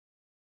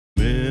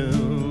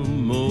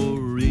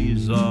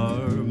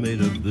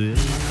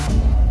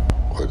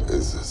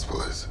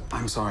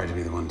sorry to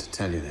be the one to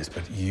tell you this,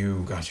 but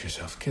you got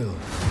yourself killed.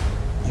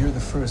 You're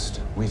the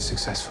first we've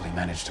successfully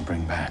managed to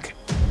bring back.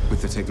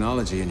 With the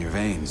technology in your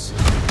veins,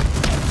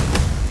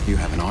 you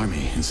have an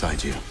army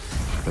inside you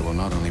that will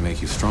not only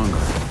make you stronger,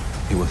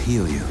 it will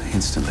heal you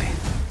instantly.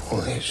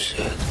 Holy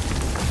shit.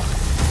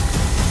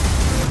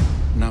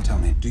 Now tell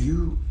me, do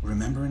you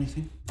remember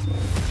anything?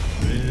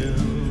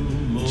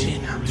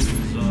 Gina.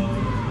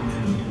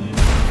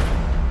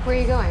 Where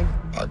are you going?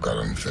 I've got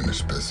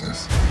unfinished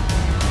business.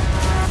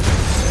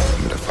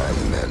 I'm gonna find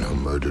the man who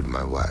murdered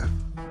my wife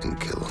and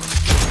kill him.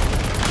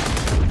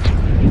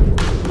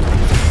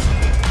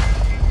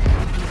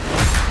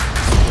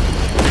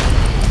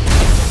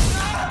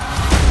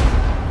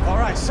 All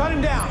right, shut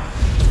him down.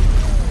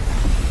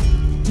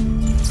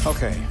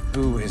 Okay,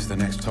 who is the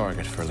next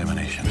target for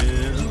elimination?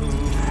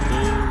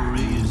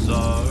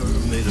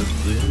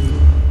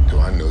 Do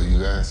I know you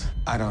guys?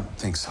 I don't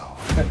think so.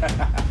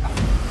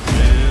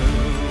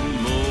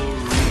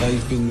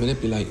 They've been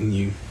manipulating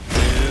you.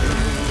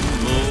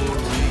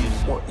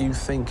 What you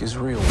think is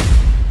real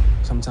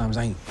sometimes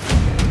ain't.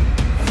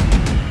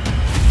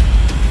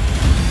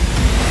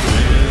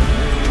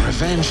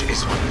 Revenge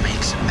is what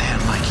makes a man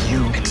like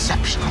you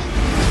exceptional.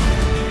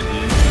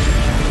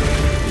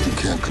 You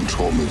can't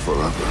control me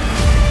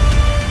forever.